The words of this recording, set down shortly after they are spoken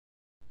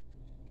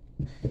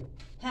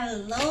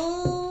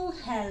Hello,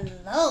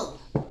 hello,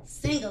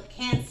 single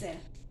Cancer.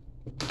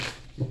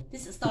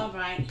 This is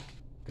Starbright.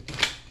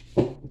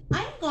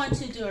 I'm going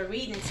to do a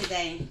reading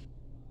today.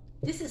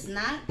 This is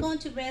not going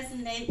to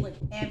resonate with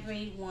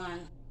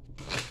everyone.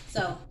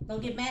 So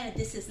don't get mad if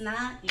this is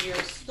not your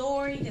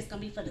story. It's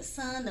going to be for the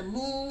sun, the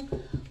moon,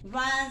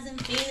 rising,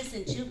 Venus,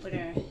 and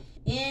Jupiter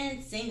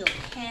in single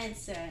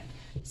Cancer.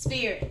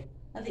 Spirit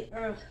of the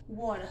earth,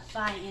 water,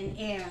 fire, and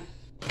air.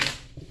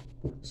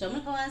 Show me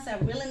cards I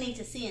really need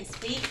to see and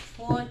speak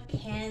for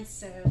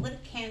Cancer. What do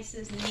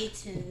Cancers need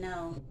to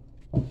know?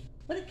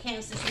 What do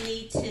Cancers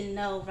need to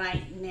know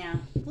right now?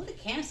 What do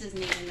Cancers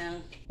need to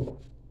know?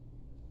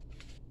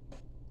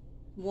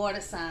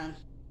 Water sign.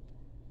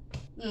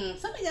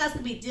 Some of you guys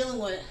could be dealing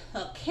with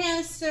a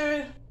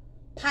Cancer,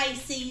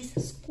 Pisces,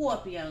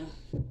 Scorpio.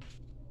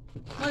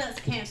 What else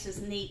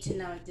Cancers need to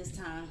know at this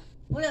time?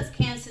 What else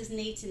Cancers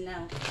need to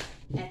know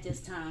at this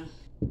time?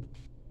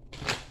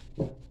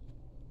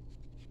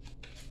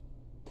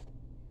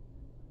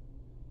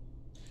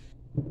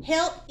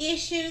 Health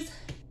issues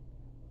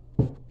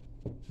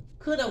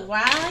could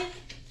arrive.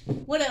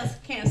 What else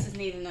Cancers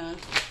need to know?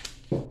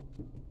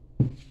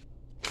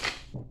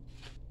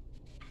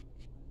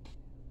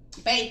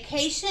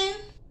 Vacation.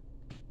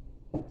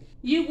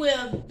 You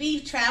will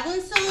be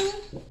traveling soon.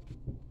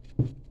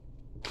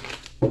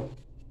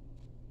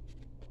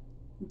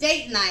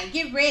 Date night.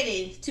 Get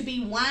ready to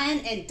be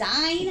wine and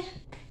dine.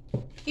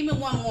 Give me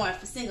one more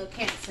for single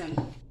Cancer.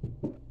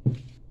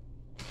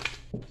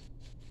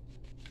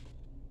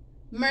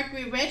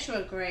 Mercury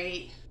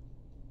retrograde.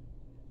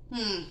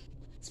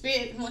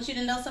 Spirit wants you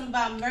to know something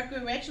about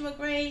Mercury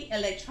retrograde.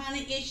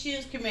 Electronic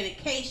issues,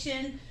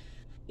 communication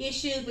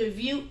issues,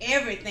 review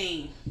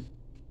everything.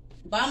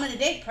 Bottom of the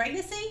deck,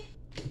 pregnancy.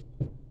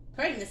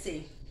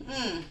 Pregnancy.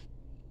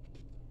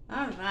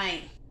 All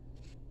right.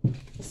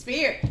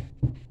 Spirit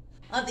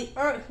of the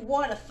earth,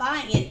 water,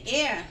 fire, and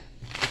air.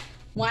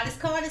 Why this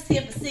card is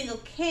here for single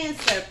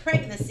Cancer,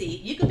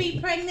 pregnancy. You could be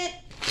pregnant,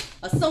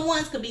 or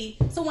someone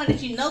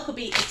that you know could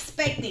be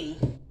expecting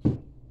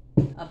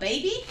a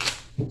baby.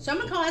 Show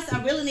me cards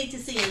I really need to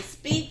see and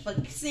speak for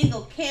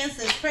single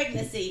Cancer,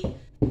 pregnancy.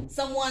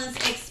 Someone's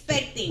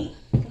expecting.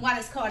 Why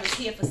this card is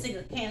here for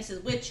single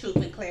Cancers with truth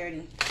and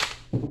clarity.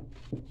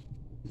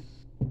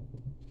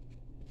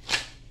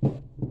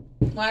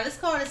 Why this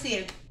card is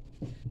here.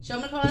 Show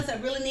me cards I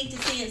really need to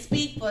see and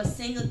speak for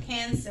single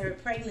Cancer,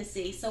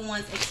 pregnancy.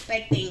 Someone's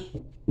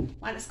expecting.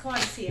 Why this card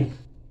is here.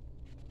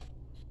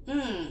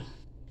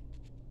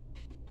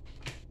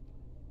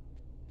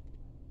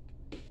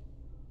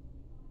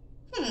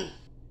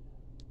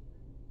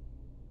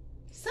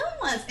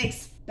 Someone's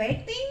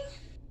expecting?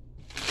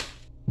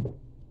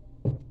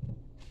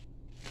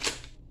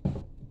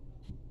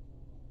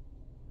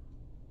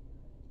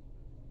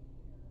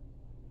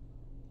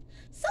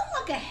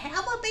 Someone could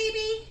have a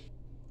baby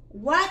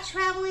while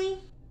traveling?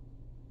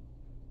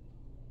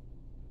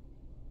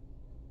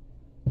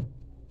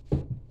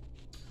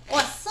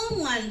 Or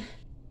someone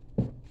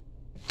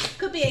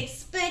could be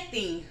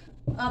expecting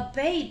a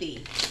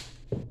baby.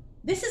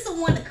 This is the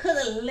one that could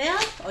have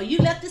left, or you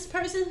left this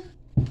person,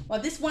 or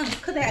this one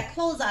could have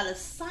closed out a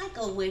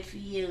cycle with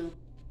you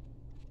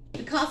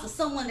because of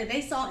someone that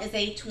they saw as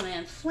a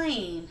twin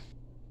flame.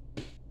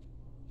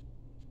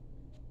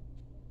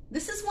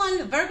 This is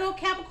one Virgo,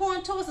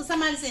 Capricorn, Taurus, or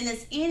somebody's in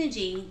this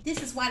energy.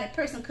 This is why that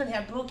person could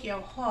have broke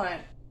your heart.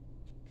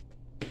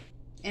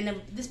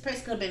 And this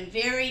person could have been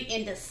very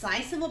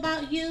indecisive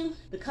about you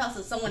because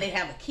of someone they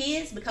have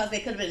kids, because they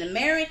could have been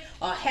married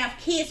or have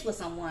kids with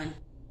someone.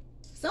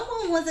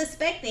 Someone was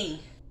expecting.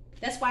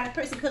 That's why the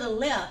person could have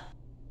left.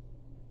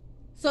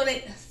 So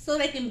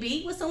they can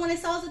be with someone they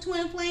saw as a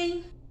twin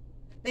flame.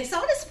 They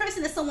saw this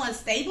person as someone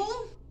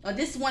stable, or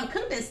this one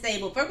could have been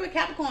stable. Virgo,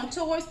 Capricorn,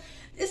 Taurus.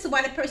 This is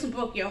why the person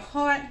broke your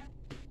heart.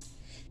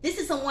 This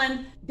is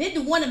someone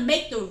didn't want to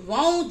make the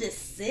wrong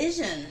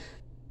decision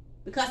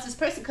because this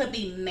person could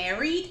be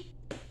married,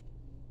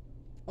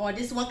 or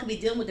this one could be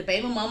dealing with the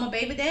baby mama,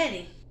 baby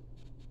daddy.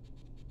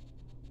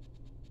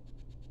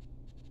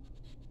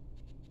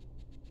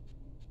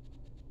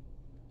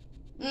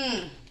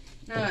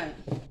 All right.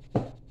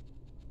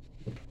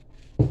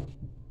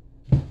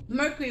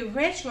 Mercury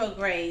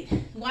retrograde.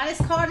 Why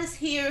this card is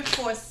here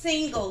for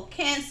single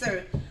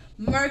Cancer,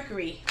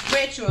 Mercury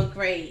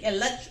retrograde,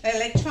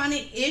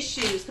 electronic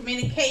issues,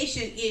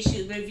 communication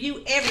issues,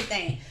 review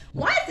everything.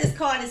 Why this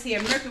card is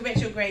here, Mercury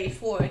retrograde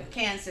for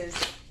Cancers?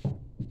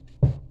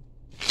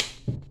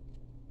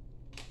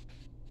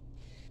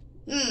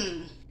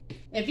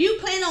 If you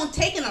plan on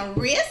taking a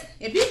risk,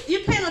 if you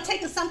plan on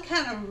taking some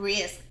kind of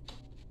risk,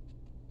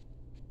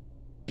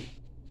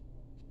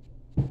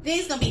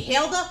 things gonna be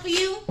held up for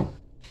you,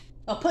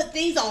 or put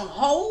things on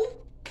hold,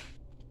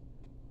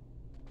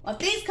 or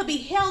things could be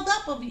held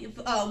up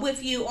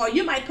with you, or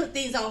you might put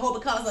things on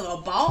hold because of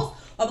a boss,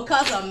 or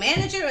because of a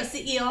manager or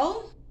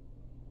CEO.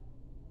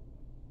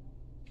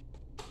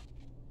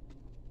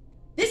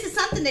 This is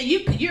something that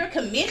you're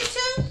committed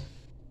to,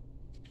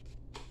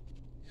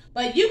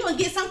 but you're gonna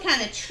get some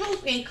kind of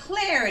truth and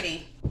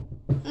clarity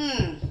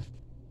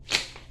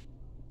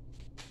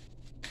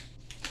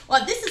Or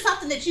this is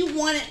something that you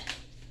wanted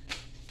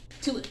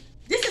to,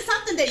 this is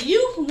something that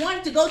you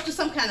wanted to go through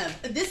some kind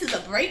of, this is a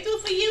breakthrough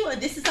for you, or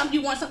this is something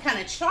you want some kind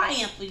of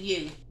triumph for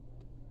you.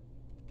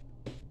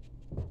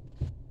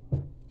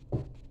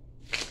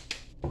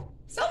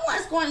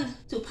 Someone's going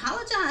to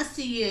apologize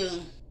to you.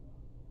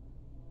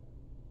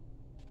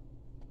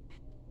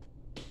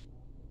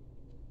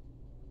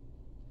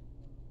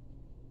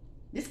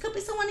 This could be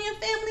someone in your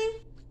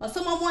family, or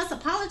someone wants to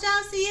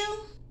apologize to you.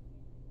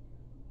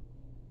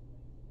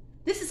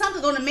 This is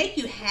something going to make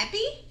you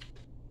happy.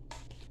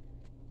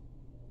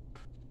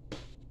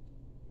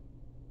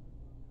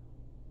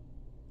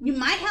 You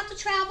might have to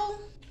travel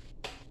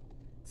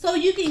so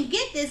you can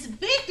get this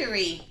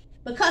victory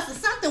because of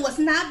something was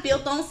not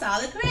built on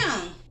solid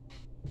ground.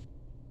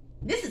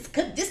 This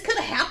could have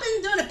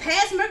happened during the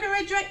past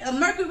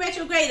Mercury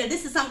retrograde, or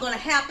this is something going to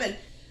happen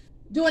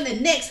during the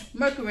next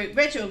Mercury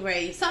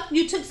retrograde. Something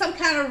you took some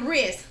kind of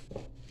risk,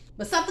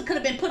 but something could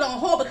have been put on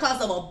hold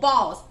because of a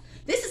boss.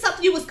 This is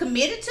something you was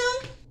committed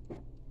to.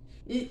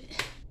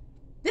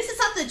 This is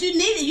something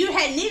that you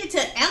had needed to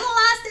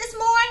analyze this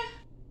more.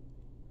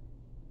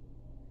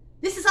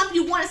 This is something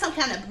you wanted some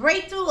kind of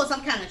breakthrough or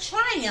some kind of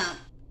triumph.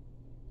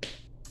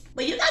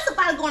 But you got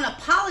somebody going to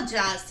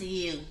apologize to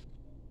you.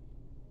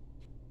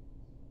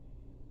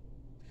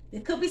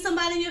 It could be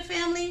somebody in your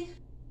family,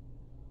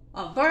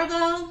 or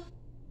Virgo,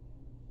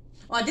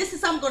 or this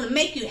is something going to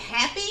make you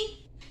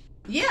happy.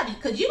 Yeah,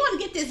 because you're going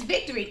to get this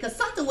victory because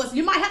something was,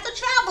 you might have to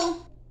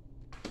travel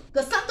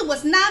because something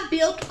was not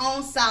built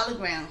on solid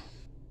ground.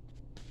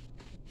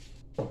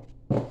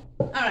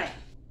 All right.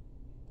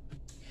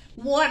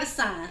 Water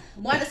sign.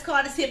 Water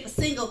card is here for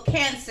single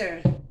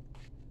Cancer.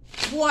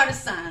 Water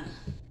sign.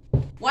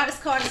 Water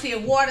card is here,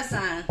 water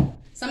sign.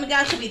 Some of you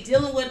guys could be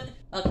dealing with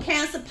a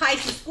Cancer,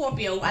 Pisces,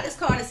 Scorpio. Why this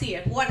card is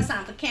here? Water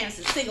sign for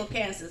Cancer, single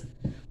Cancers.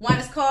 Why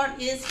this card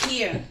is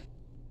here?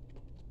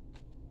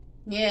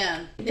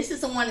 Yeah, this is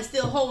someone that's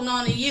still holding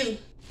on to you.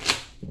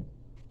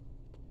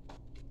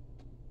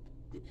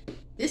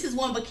 This is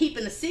one but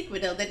keeping a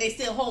secret though, that they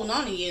still holding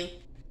on to you.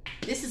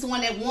 This is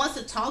one that wants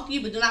to talk to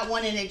you but do not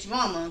want any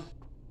drama.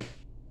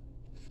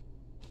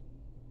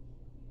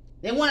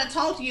 They want to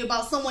talk to you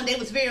about someone they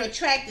was very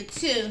attracted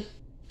to.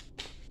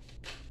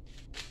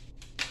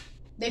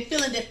 They're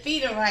feeling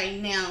defeated right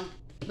now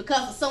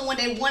because of someone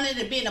they wanted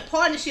to be in a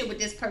partnership with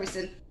this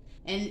person.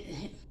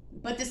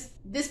 But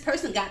this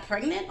person got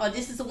pregnant, or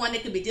this is the one they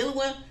could be dealing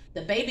with,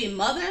 the baby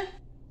mother.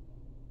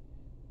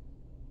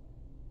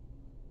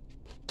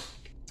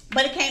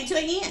 But it came to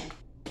an end.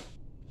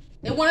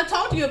 They want to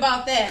talk to you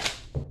about that.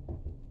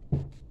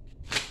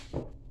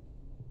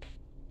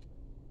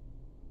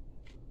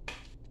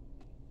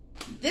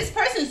 This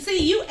person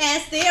see you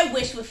as their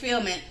wish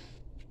fulfillment.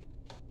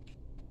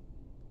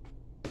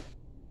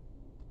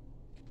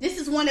 This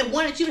is one that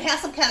wanted you to have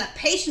some kind of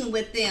patience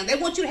with them. They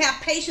want you to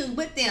have patience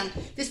with them.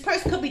 This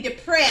person could be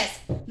depressed,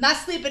 not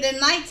sleeping at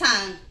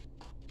nighttime.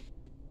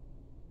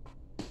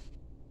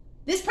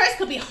 This person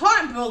could be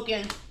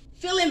heartbroken,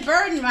 feeling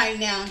burdened right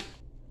now.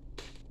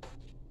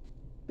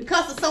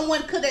 Because of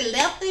someone could have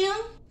left them,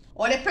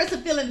 or that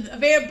person feeling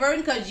very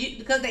burdened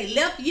because they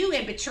left you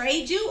and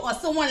betrayed you, or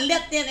someone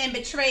left them and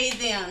betrayed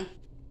them.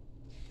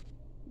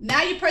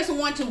 Now your person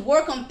wants to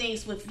work on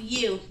things with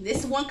you.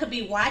 This one could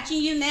be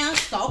watching you now,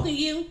 stalking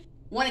you,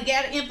 want to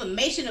gather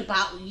information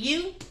about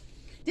you.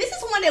 This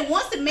is one that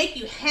wants to make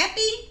you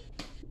happy.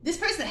 This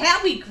person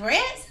have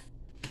regrets.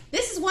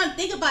 This is one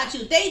thing about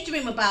you. They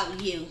dream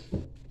about you.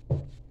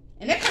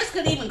 And that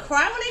person could even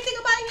cry when they think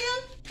about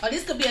you. Or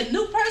this could be a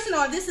new person,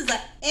 or this is an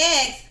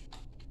ex.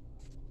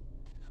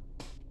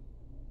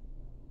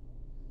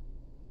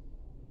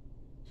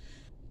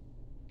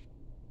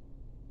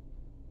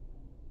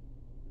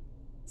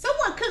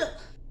 Someone could have,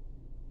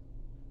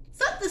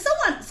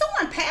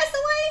 someone passed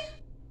away.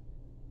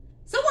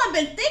 Someone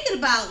been thinking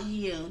about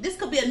you. This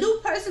could be a new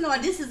person, or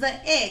this is an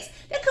ex.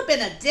 There could have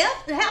been a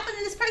death that happened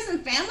in this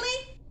person's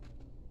family.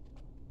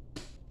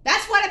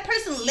 That's why that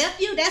person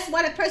left you. That's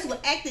why that person was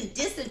acting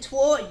distant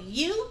toward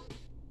you.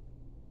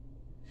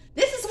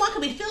 This is someone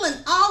could be feeling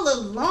all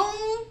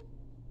alone.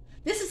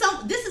 This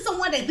is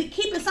someone that be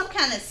keeping some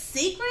kind of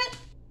secret.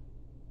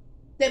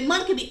 That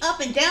money could be up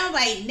and down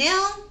right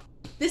now.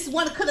 This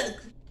one could have.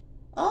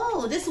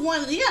 Oh, this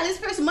one, yeah, this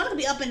person money could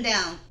be up and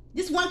down.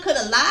 This one could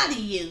have lied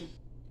to you,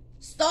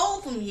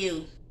 stole from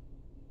you.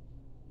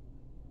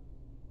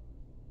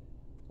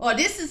 Or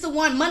this is the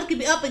one money could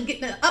be up and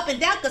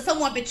down because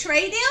someone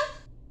betrayed them.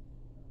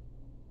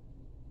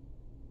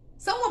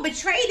 Someone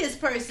betrayed this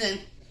person,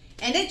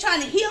 and they're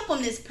trying to heal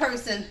from this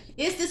person.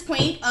 It's this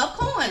Queen of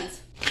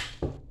Coins.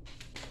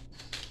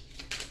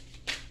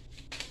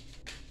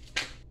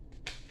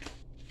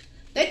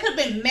 They could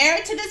have been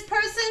married to this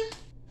person,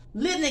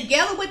 living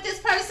together with this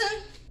person.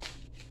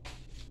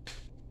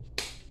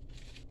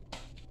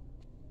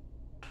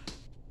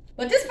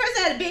 But this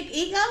person had a big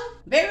ego,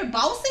 very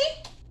bossy.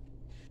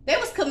 They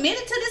was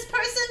committed to this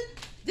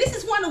person. This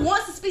is one who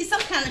wants to speak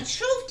some kind of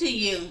truth to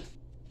you.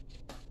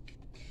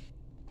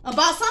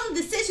 about some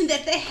decision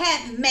that they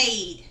had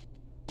made.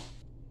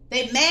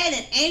 They mad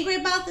and angry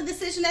about the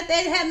decision that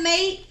they had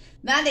made.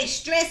 Now they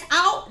stress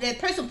out. That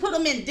person put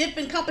them in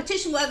different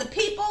competition with other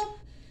people.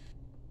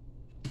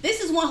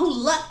 This is one who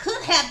luck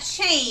could have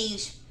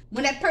changed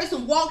when that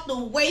person walked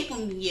away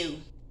from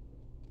you.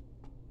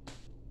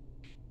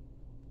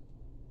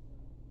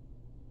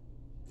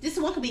 This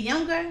one could be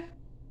younger.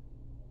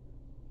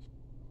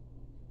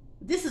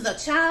 This is a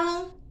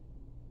child,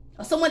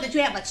 or someone that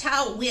you have a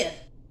child with.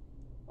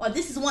 Or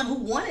this is one who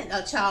wanted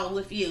a child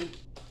with you.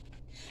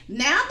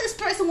 Now this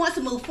person wants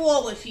to move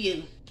forward with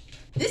you.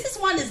 This is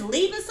one that's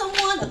leaving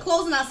someone or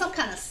closing out some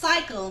kind of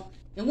cycle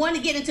and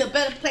wanting to get into a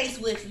better place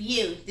with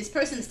you. This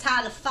person is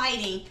tired of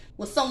fighting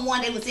with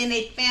someone they was in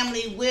a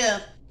family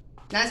with.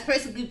 Now this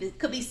person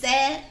could be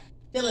sad,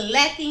 feeling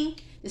lacking.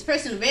 This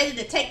person ready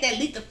to take that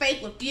leap of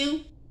faith with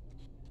you.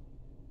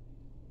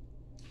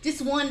 This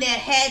one that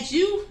had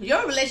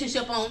your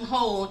relationship on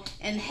hold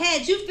and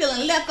had you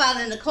feeling left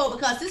out in the cold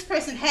because this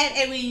person had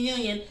a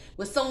reunion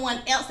with someone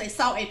else they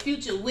saw a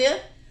future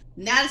with.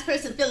 Now this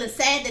person feeling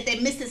sad that they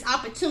missed this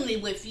opportunity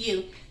with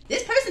you.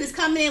 This person is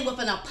coming in with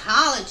an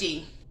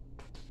apology.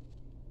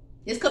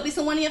 This could be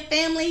someone in your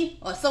family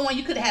or someone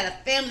you could have had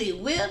a family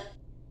with.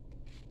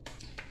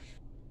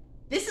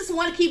 This is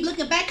one to keep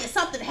looking back at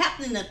something that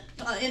happened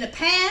in the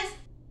past.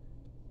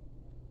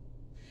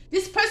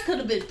 This person could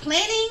have been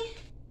planning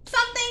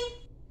something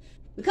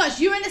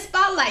because you're in the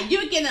spotlight.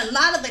 You're getting a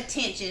lot of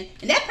attention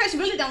and that person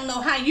really don't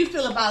know how you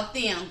feel about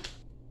them.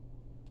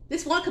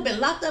 This one could have been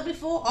locked up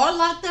before or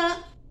locked up,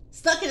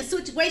 stuck in a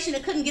situation they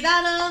couldn't get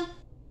out of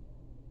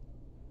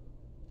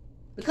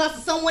because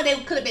of someone they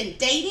could have been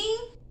dating.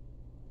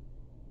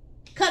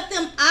 Cut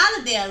them out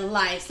of their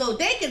life so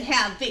they can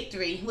have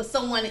victory with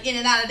someone in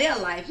and out of their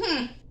life.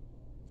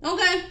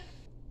 Okay.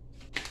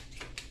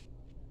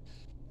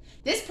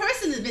 This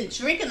person has been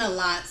drinking a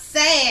lot,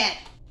 sad.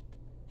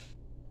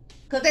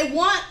 Because they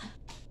wanted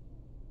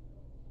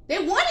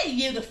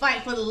you to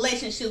fight for the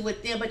relationship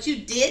with them, but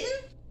you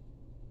didn't.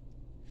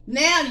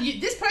 Now,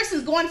 this person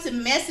is going to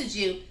message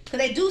you because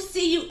they do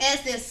see you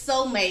as their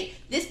soulmate.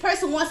 This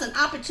person wants an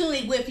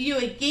opportunity with you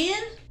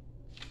again.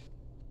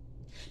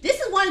 This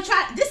is one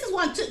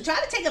to try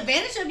to take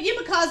advantage of you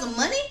because of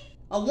money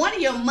or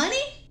wanting your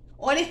money,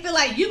 or they feel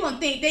like you're going to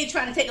think they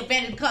trying to take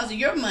advantage because of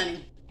your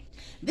money.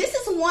 This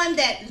is one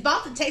that is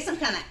about to take some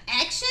kind of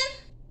action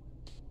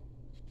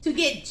to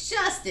get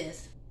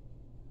justice.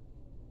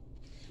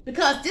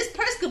 Because this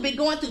person could be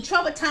going through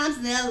troubled times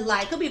in their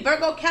life. Could be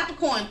Virgo,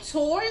 Capricorn,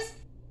 Taurus.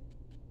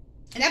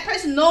 And that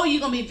person knows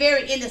you're going to be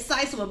very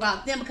indecisive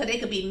about them because they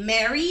could be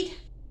married.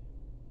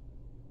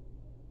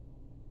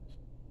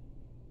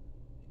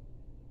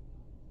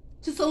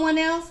 To someone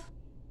else.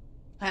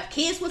 Or have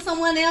kids with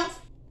someone else.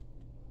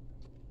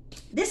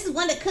 This is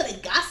one that could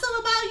have gossiped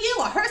about you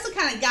or heard some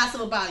kind of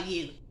gossip about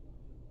you.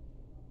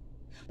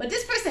 But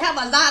this person have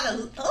a lot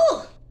of,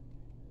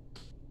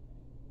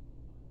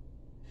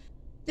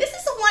 this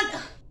is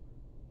someone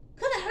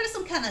could have heard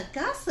some kind of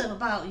gossip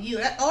about you.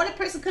 Or the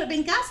person could have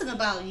been gossiping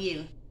about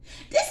you.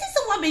 This is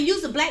someone been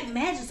using black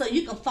magic so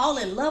you can fall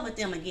in love with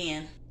them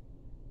again.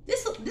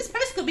 This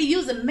person could be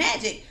using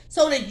magic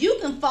so that you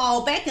can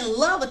fall back in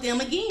love with them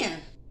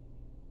again.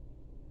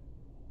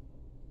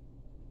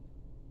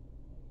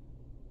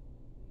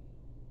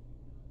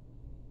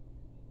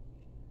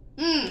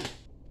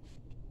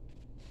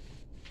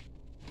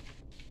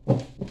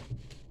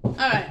 All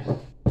right.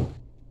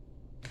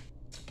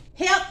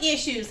 Health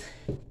issues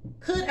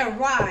could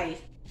arise.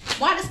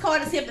 Why this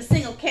card is here for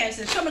single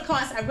cancers? Some of the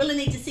cards I really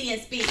need to see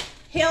and speak.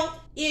 Health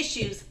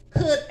issues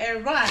could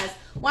arise.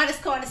 Why this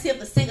card is here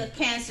for single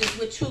cancers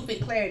with truth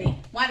and clarity.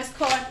 Why this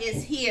card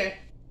is here.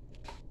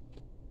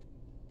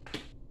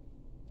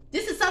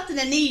 This is something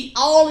that needs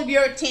all of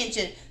your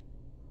attention.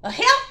 A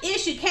health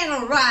issue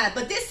can arise,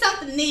 but this is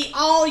something that needs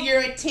all your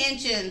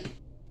attention.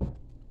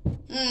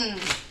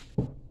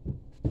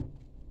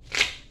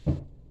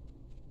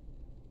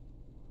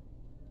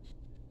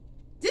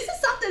 This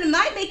is something that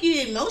might make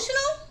you emotional.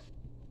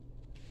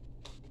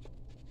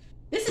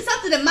 This is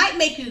something that might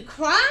make you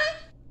cry.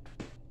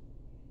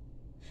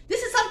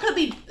 This is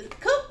something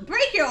could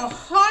break your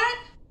heart.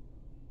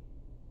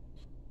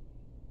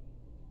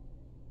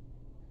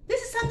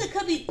 This is something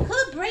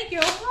could break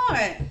your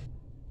heart.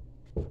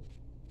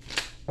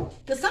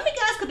 Because some of you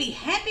guys could be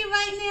happy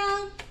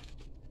right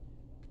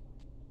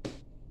now.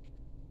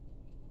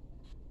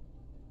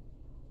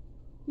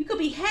 You could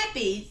be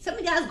happy. Some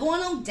of you guys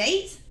going on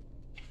dates.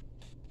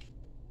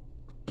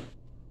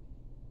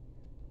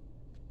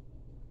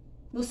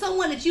 With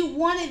someone that you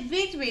wanted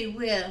victory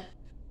with.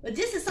 But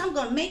this is something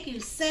going to make you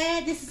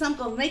sad. This is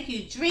something going to make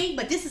you drink.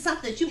 But this is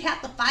something that you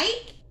have to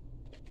fight.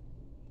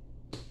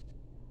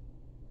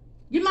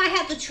 You might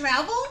have to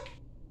travel.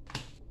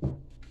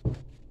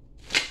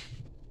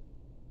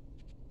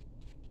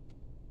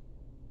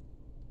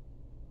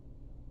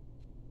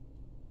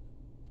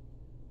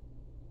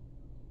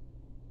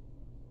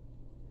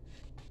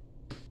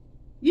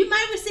 You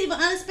might receive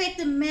an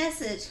unexpected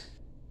message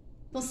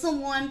from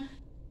someone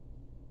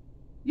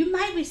You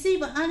might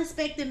receive an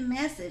unexpected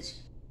message.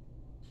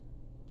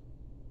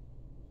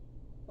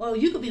 Or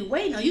you could be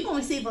waiting, or you're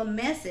going to receive a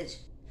message.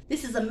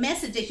 This is a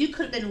message that you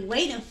could have been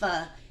waiting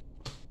for.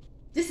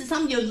 This is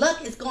something your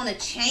luck is going to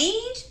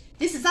change.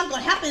 This is something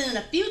going to happen in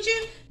the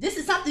future. This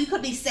is something you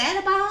could be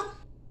sad about.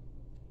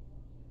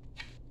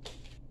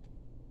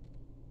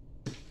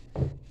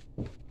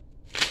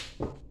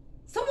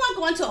 Someone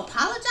going to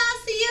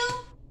apologize to you.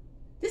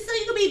 This is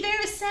something you could be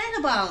very sad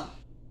about.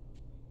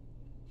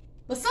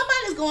 But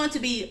somebody's going to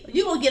be,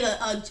 you're going to get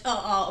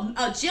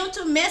a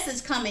gentle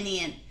message coming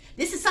in.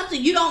 This is something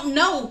you don't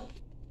know.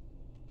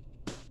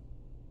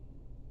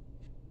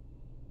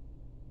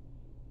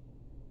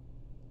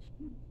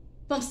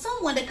 From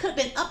someone that could have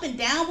been up and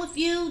down with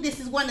you. This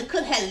is one that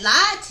could have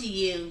lied to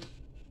you.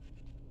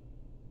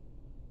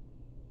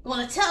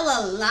 Going to tell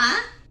a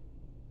lie.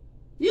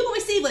 You're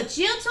going to receive a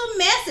gentle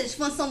message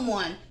from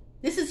someone.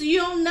 This is, you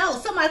don't know.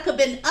 Somebody could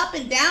have been up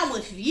and down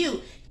with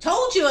you.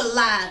 Told you a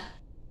lie.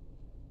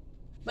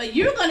 But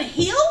you're going to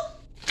heal?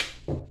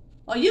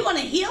 Or you're going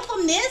to heal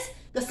from this?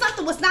 Because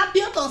something was not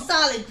built on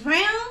solid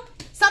ground.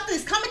 Something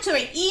is coming to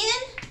an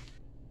end.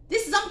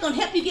 This is something going to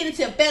help you get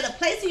into a better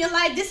place in your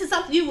life. This is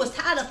something you was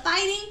tired of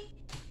fighting.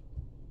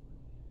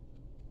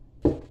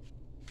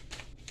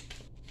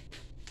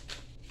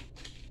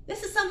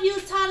 This is something you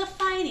was tired of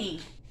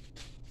fighting.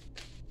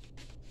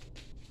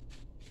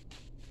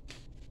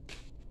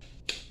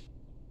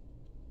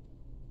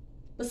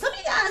 But some of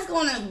you guys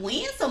going to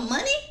win some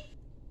money.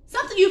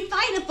 Something you're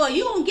fighting for.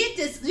 You're going to get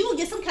this. You're going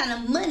to get some kind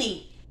of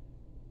money.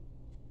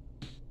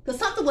 Because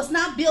something was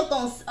not built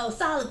on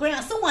solid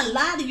ground. Someone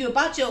lied to you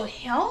about your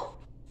health.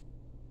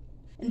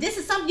 And this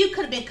is something you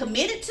could have been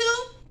committed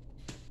to.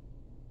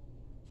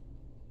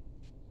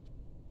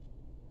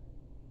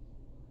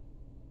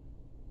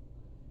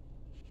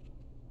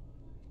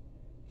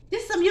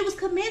 This is something you was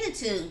committed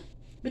to.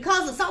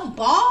 Because of some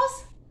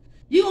boss,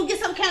 you're going to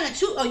get some kind of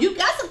truth, or you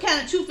got some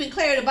kind of truth and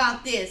clarity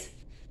about this.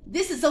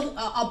 This is a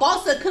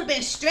boss that could have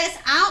been stressed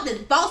out. The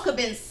boss could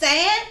have been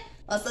sad.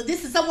 So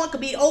this is someone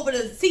could be over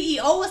the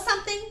CEO or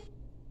something.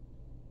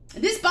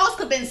 And this boss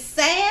could have been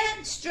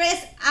sad,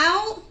 stressed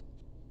out.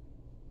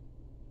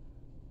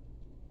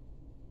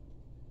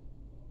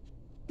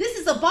 This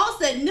is a boss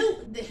that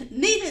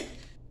needed.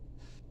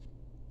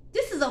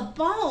 This is a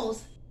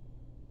boss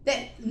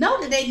that know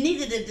that they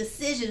needed a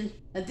decision.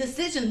 A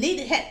decision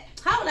needed.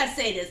 How would I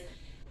say this?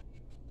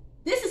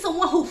 This is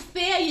someone who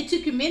failed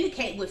to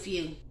communicate with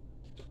you.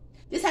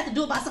 This has to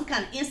do about some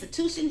kind of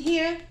institution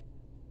here.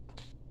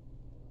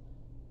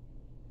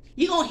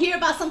 You're going to hear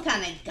about some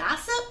kind of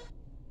gossip.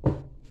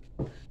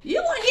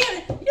 You want to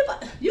hear,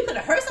 you could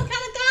have heard some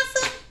kind of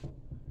gossip.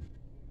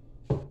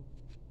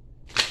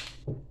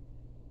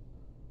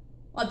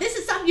 Or this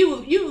is something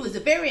you was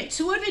very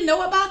intuitive to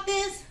know about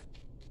this.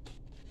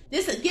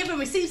 This is give and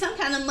receive some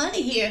kind of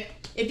money here.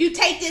 If you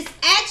take this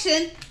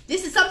action,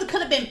 this is something that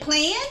could have been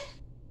planned.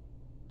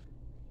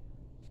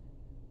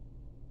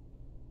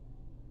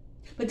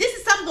 But this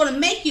is something going to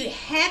make you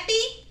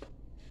happy.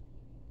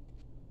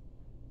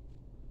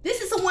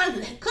 This is someone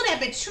who could have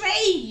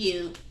betrayed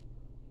you.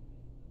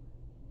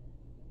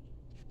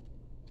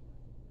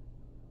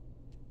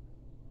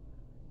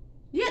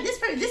 Yeah,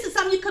 this is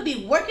something you could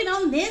be working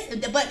on this,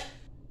 but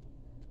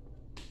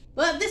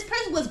this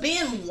person was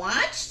being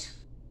watched.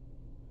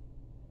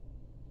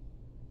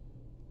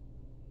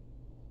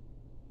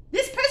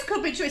 This person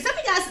could betray. Some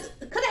of you guys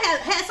could have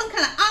had some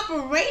kind of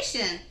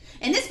operation.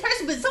 And this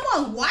person, but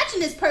someone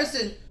watching this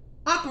person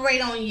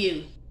operate on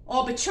you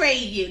or betray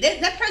you.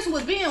 That person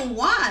was being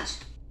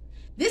watched.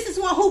 This is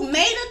one who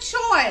made a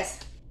choice.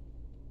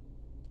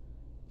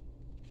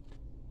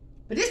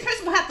 But this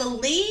person will have to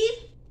leave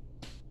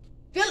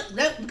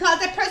because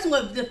that person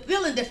was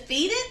feeling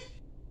defeated.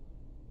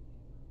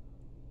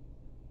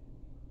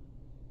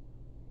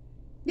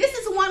 This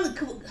is the one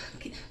who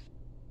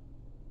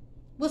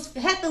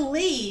had to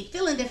leave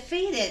feeling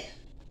defeated.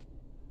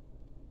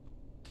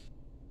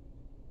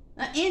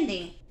 An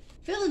ending.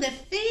 Feeling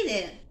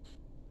defeated.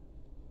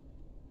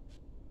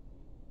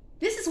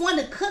 This is one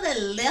that could have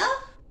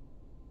left.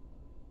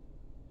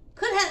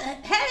 Could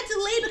have had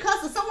to leave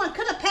because of someone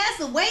could have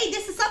passed away.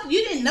 This is something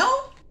you didn't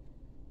know.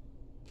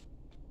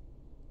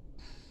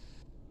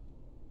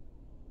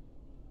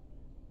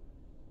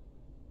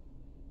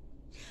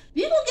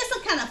 You gonna get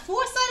some kind of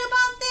foresight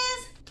about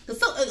this?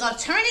 Because an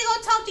attorney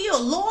gonna talk to you, a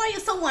lawyer,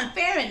 someone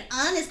fair and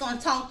honest gonna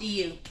talk to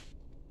you.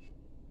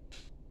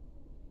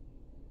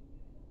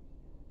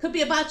 Could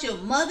be about your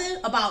mother,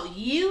 about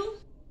you,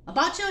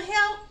 about your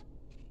health.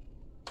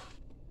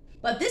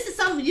 But this is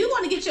something you're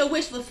going to get your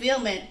wish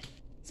fulfillment.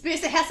 Spirit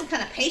said have some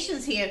kind of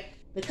patience here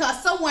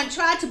because someone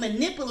tried to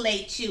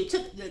manipulate you.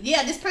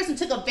 This person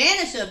took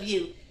advantage of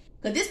you.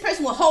 Because this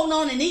person will hold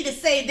on and need to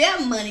save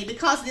their money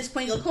because of this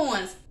Queen of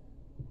Coins.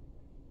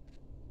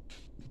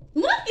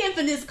 What I'm getting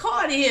from this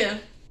card here?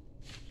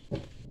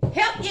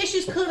 Health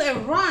issues could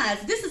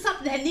arise. This is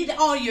something that needed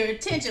all your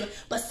attention.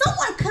 But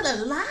someone could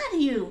have lied to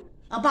you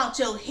about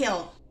your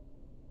health.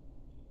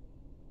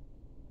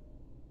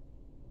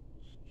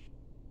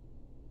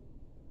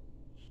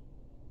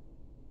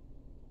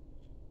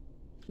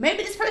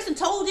 Maybe this person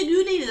told you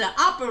you needed an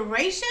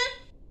operation.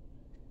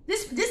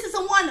 This is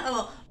someone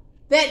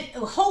that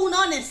holding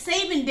on and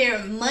saving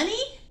their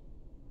money.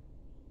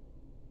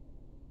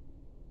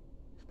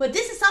 But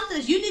this is something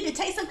that you need to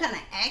take some kind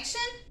of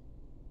action.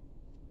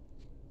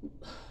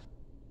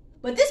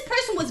 But this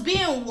person was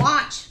being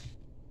watched.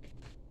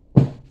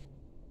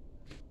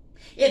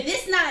 If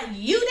this not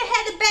you that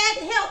had a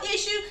bad health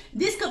issue,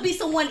 this could be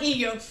someone in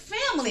your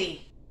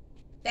family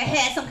that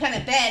had some kind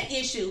of bad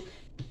issue.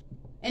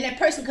 And that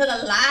person could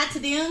have lied to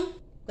them,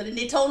 but then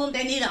they told them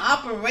they need an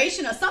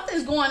operation or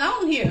something's going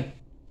on here.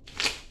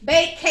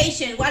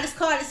 Vacation. Why this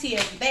card is here?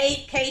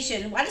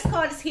 Vacation. Why this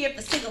card is here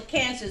for single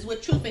cancers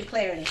with truth and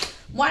clarity?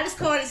 Why this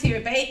card is here?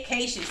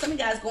 Vacation. Some of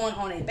you guys going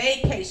on a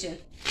vacation.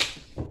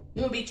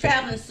 You will be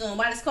traveling soon.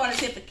 Why this card is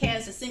here for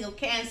cancer, single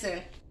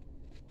cancer?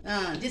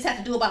 This have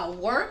to do about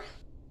work.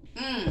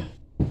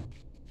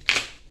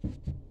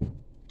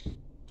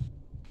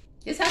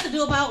 This has to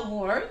do about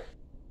work.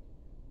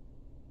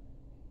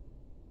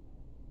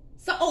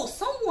 So,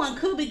 someone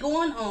could be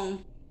going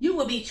on. You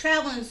will be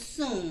traveling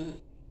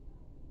soon.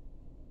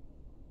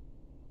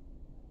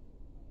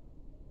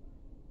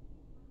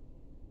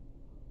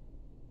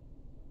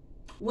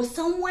 With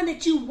someone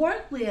that you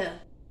work with.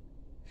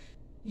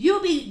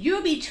 You'll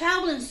be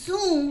traveling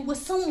soon with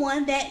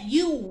someone that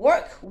you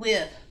work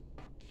with.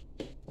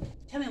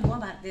 Tell me more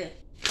about this.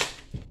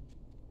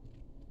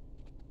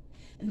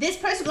 This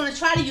person's going to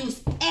try to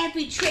use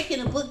every trick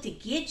in the book to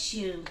get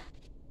you.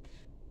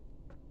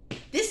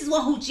 This is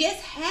one who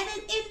just had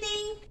an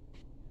ending.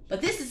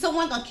 But this is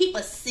someone going to keep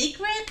a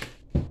secret.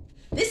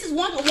 This is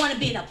one who want to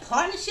be in a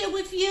partnership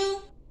with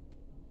you.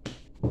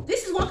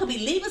 This is one could be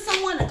leaving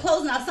someone and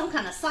closing out some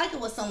kind of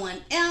cycle with someone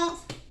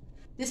else.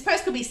 This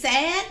person could be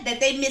sad that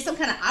they missed some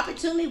kind of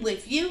opportunity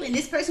with you. And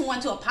this person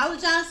wants to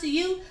apologize to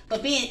you for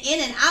being in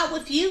and out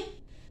with you.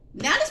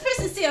 Now this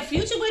person see a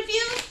future with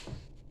you.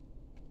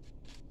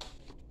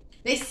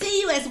 They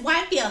see you as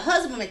wifey or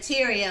husband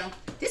material.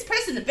 This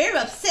person is very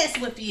obsessed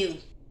with you.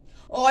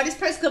 Or this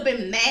person could have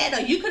been mad,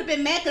 or you could have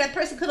been mad because that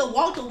person could have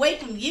walked away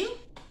from you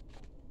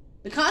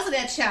because of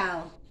that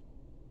child.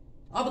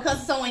 Or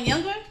because of someone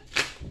younger.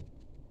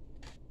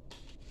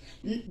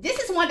 This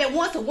is one that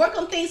wants to work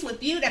on things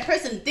with you. That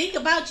person think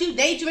about you,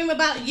 daydream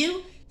about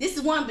you. This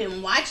is one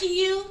been watching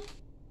you.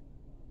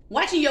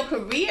 Watching your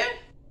career.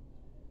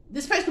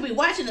 This person could be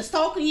watching and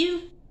stalking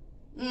you.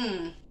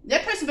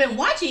 That person been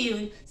watching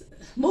you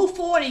move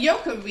forward in your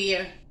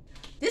career.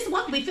 This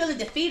one could be feeling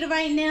defeated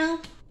right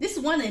now. This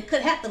is one that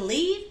could have to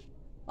leave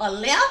or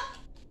left.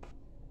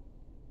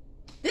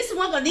 This is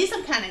one going to need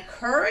some kind of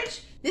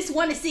courage. This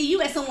one to see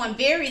you as someone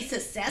very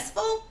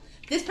successful.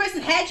 This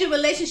person had your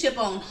relationship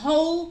on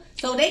hold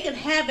so they can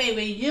have a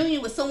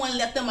reunion with someone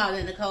left them out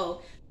in the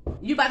cold.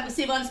 You about to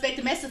receive an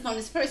unexpected message from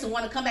this person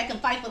want to come back and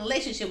fight for the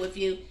relationship with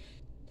you.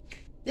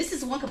 This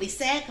is one could be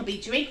sad, could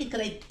be drinking,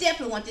 because they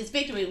definitely want this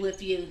victory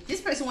with you. This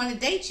person want to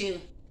date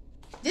you.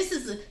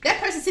 That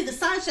person see the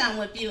sunshine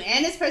with you,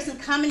 and this person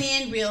coming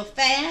in real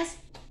fast.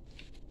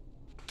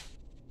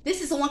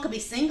 This is someone could be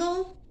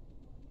single.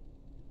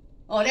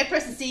 Or that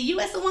person see you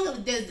as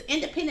someone that's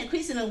independent,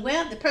 increasing in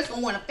wealth. The person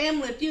gonna want a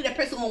family with you. That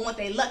person gonna want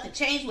their luck to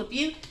change with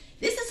you.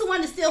 This is someone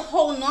that's still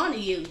holding on to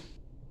you.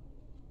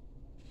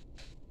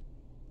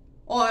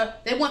 Or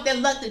they want their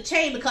luck to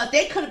change because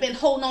they could have been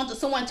holding on to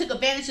someone who took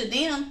advantage of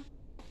them.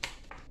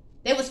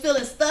 They was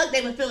feeling stuck.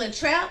 They were feeling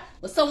trapped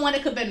with someone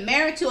that could have been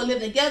married to or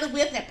living together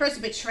with. That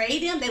person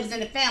betrayed them. They was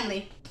in the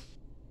family.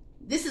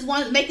 This is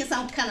one that's making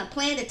some kind of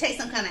plan to take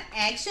some kind of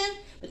action.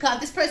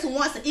 Because this person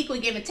wants an equal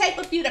give and take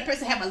with you. That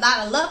person have a lot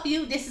of love for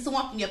you. This is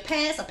someone from your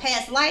past, a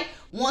past life,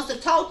 wants to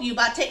talk to you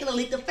about taking a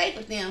leap of faith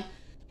with them.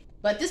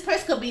 But this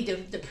person could be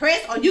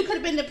depressed, or you could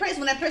have been depressed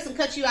when that person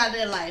cut you out of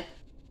their life.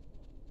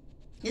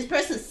 This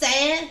person's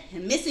sad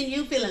and missing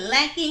you, feeling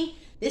lacking.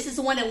 This is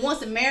the one that wants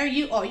to marry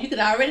you, or you could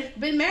already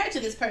been married to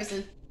this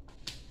person.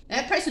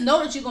 That person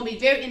knows that you're going to be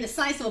very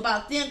indecisive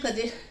about them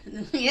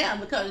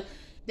because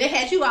they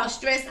had you all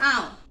stressed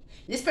out.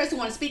 This person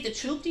want to speak the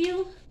truth to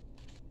you.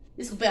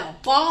 This could be a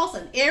boss,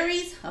 an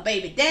Aries, a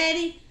baby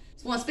daddy.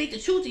 Just want to speak the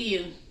truth to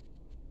you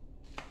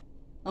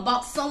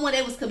about someone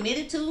they was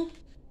committed to,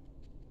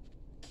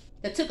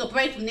 that took a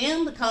break from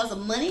them because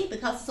of money,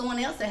 because of someone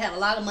else that had a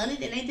lot of money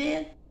than they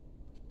did.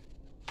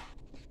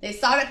 They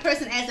saw that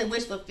person as a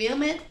wish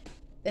fulfillment.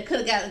 They could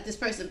have got this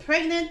person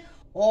pregnant,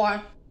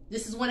 or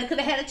this is when they could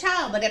have had a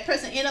child, but that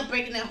person ended up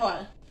breaking their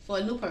heart for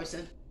a new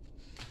person.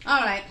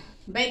 All right,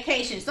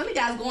 vacation. Some of you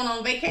guys going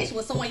on vacation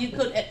with someone you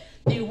could.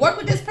 Do you work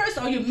with this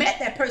person or you met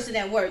that person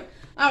at work?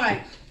 All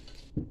right.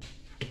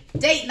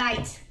 Date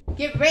night.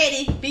 Get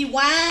ready. Be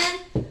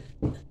wine.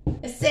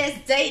 It says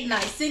date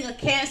night. Single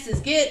cancers.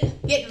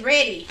 Get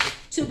ready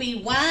to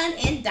be wine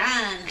and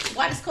dine.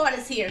 Why this card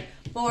is here?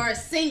 For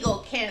single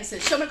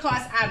cancers. Show me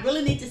cards I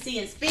really need to see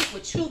and speak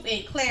with truth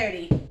and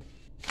clarity.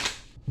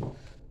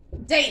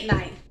 Date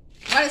night.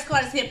 Why this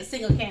card is here for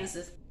single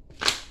cancers?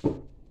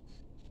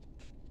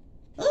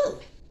 Ooh.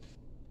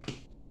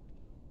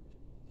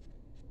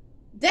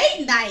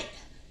 Date night.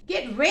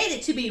 Get ready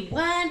to be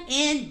wine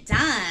and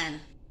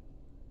dine.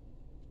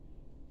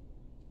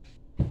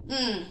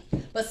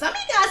 But some of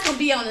you guys gonna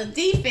be on the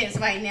defense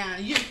right now.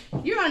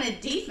 You're on the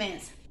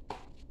defense.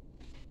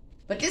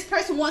 But this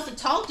person wants to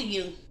talk to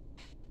you.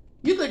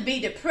 You could be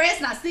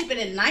depressed, not sleeping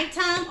at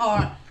nighttime,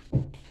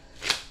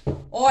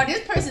 or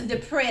this person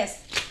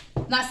depressed,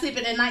 not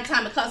sleeping at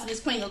nighttime because of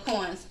this Queen of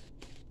Coins.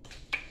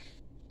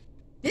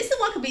 This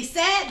one could be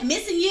sad,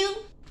 missing you.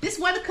 This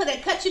one could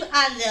have cut you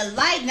out of their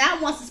life.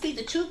 Now wants to speak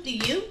the truth to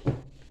you.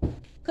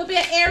 Could be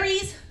an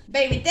Aries,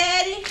 baby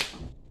daddy,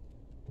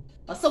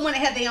 or someone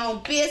that have their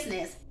own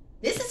business.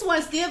 This is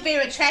one still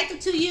very attractive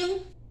to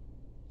you.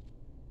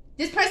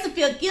 This person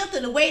feel guilty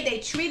the way they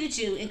treated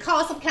you and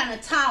caused some kind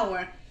of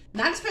tower.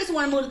 Now this person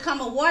want to move to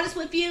common waters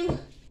with you.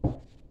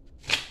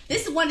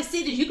 This is one to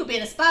see that you could be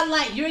in the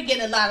spotlight. You're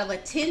getting a lot of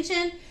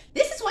attention.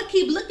 This is what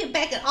keep looking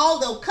back at all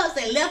the cups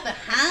they left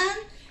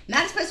behind.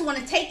 Now this person want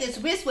to take this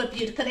risk with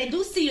you because they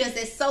do see you as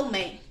their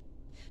soulmate.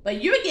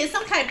 But you're getting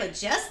some type of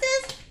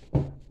justice.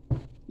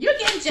 You're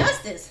getting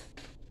justice.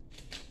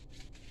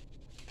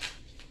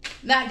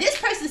 Now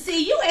this person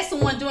see you as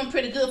someone doing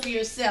pretty good for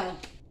yourself.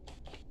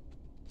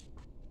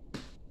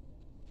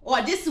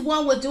 Or this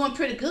one was doing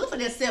pretty good for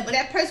themselves, but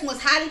that person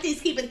was hiding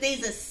things, keeping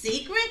things a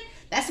secret.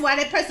 That's why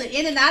that person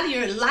in and out of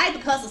your life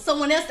because of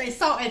someone else they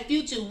saw a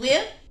future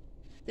with.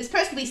 This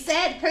person could be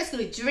sad. The person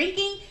could be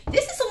drinking.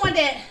 This is someone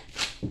that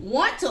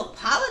want to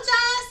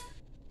apologize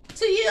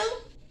to you.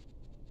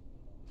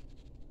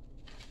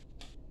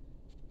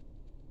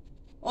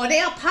 Or they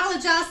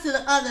apologize to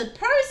the other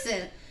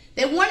person.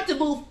 They wanted to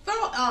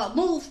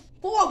move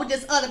forward with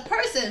this other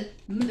person.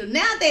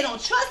 Now they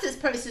don't trust this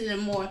person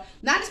anymore.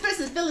 Now this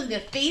person is feeling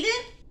defeated.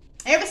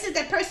 Ever since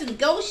that person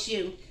ghosts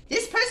you,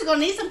 this person gonna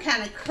need some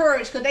kind of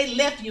courage because they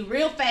left you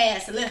real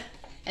fast and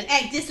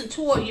act distant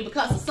toward you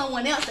because of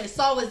someone else they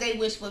saw as they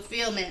wish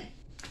fulfillment.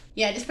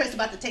 Yeah, this person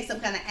about to take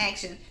some kind of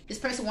action. This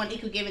person want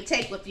equal give and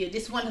take with you.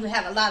 This one who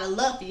have a lot of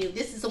love for you.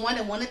 This is the one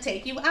that want to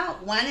take you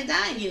out, wine and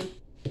dine you.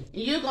 And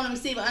you're gonna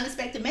receive an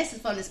unexpected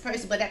message from this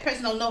person, but that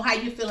person don't know how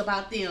you feel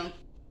about them.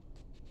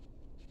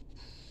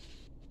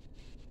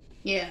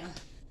 Yeah,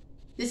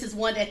 this is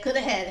one that could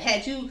have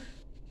had you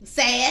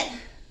sad.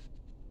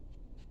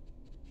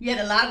 You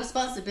had a lot of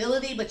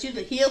responsibility, but you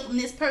could heal from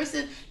this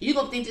person. You're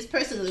going to think this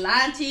person is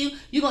lying to you.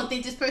 You're going to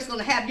think this person is going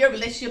to have your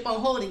relationship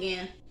on hold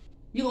again.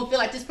 You're going to feel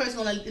like this person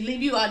is going to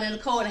leave you out in the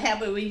cold and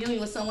have a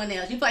reunion with someone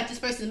else. You feel like this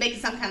person is making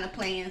some kind of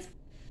plans.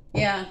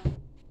 Yeah.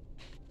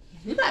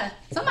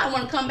 Somebody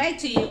want to come back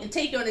to you and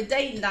take you on a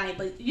date night,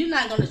 but you're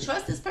not going to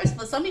trust this person.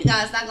 But some of you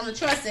guys not going to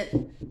trust it.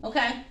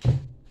 Okay?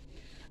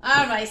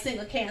 All right,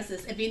 single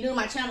Cancers. If you're new to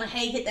my channel,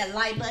 hey, hit that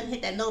like button,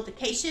 hit that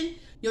notification.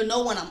 You'll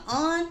know when I'm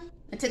on.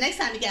 Until next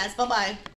time, you guys. Bye-bye.